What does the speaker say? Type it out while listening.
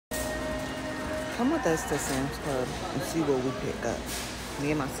Come with us to Sam's Club and see what we pick up.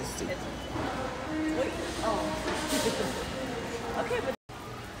 Me and my sister. Okay, but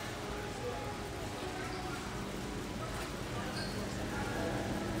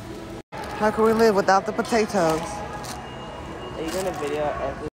How can we live without the potatoes? are you gonna video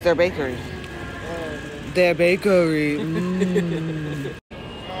every? Their bakery. Their bakery. Mm.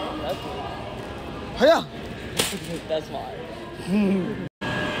 Yeah. That's why.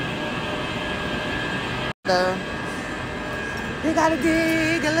 You gotta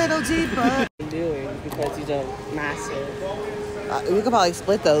dig a little deeper. Doing because he's a master. We could probably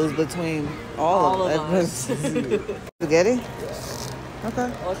split those between all of us. Spaghetti?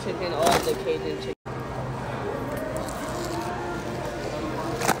 Okay. All chicken, all the Cajun chicken.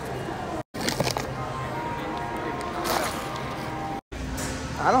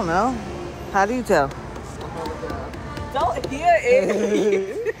 I don't know. How do you tell? Don't hear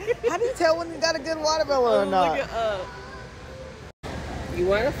it. How do you tell when you got a good watermelon or not? Look it up. You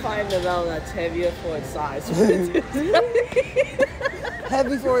want to find the melon that's heavier for its size.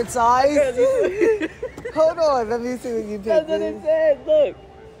 Heavy for its size? Hold on, let me see what you picked. That's what it said. Look.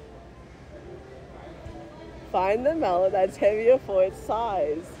 Find the melon that's heavier for its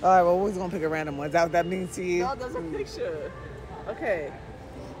size. All right, well, we're just gonna pick a random one. Is that what that means to you? No, there's a picture. Okay.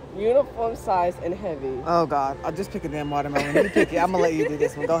 Uniform size and heavy. Oh God, I'll just pick a damn watermelon. You pick it. I'm gonna let you do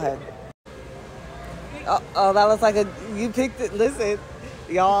this one. Go ahead. Oh, that looks like a. You picked it. Listen,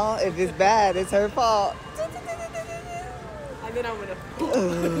 y'all. If it's bad, it's her fault. And then I'm gonna.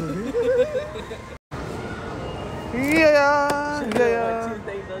 Yeah.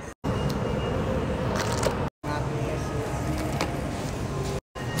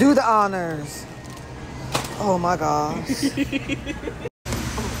 Do the honors. Oh my gosh.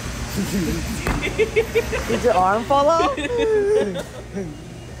 Did your arm fall off?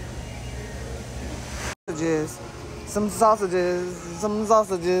 Sausages. Some sausages. Some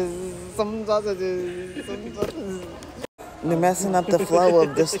sausages. Some sausages. Some sausages. They're messing up the flow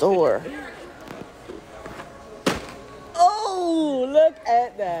of the store. Oh, look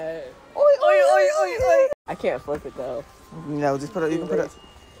at that. Oi, oi, oi, oi, oi. I can't flip it though. No, just put it. You can put it.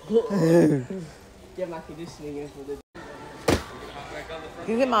 Get my conditioning in for the.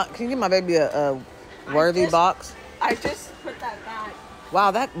 Can you get my baby a worthy box? I just put that back.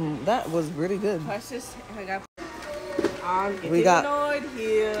 Wow, that was really good. Precious, I got. I'm getting We got- annoyed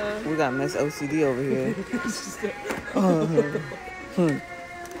here. We got Miss OCD over here.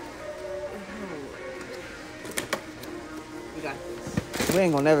 We got this. We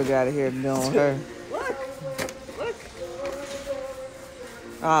ain't gonna never get out of here dealing with her. Look.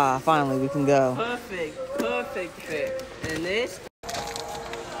 Ah, finally we can go. Perfect fit. And this.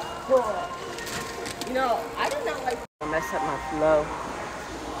 You know, I did not like to mess up my flow.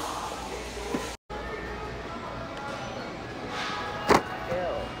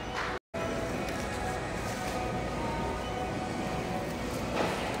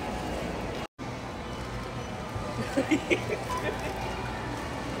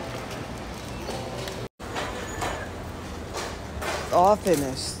 It's all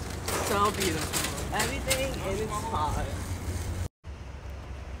finished. So beautiful. Everything in its spot.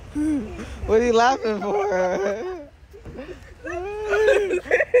 What are you laughing for?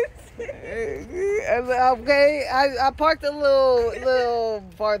 Okay, I parked a little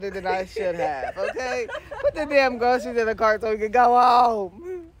farther than I should have. Okay, put the damn groceries in the cart so we can go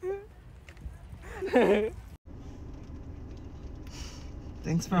home.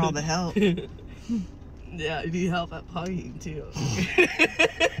 Thanks for all the help. Yeah, you need help at partying too.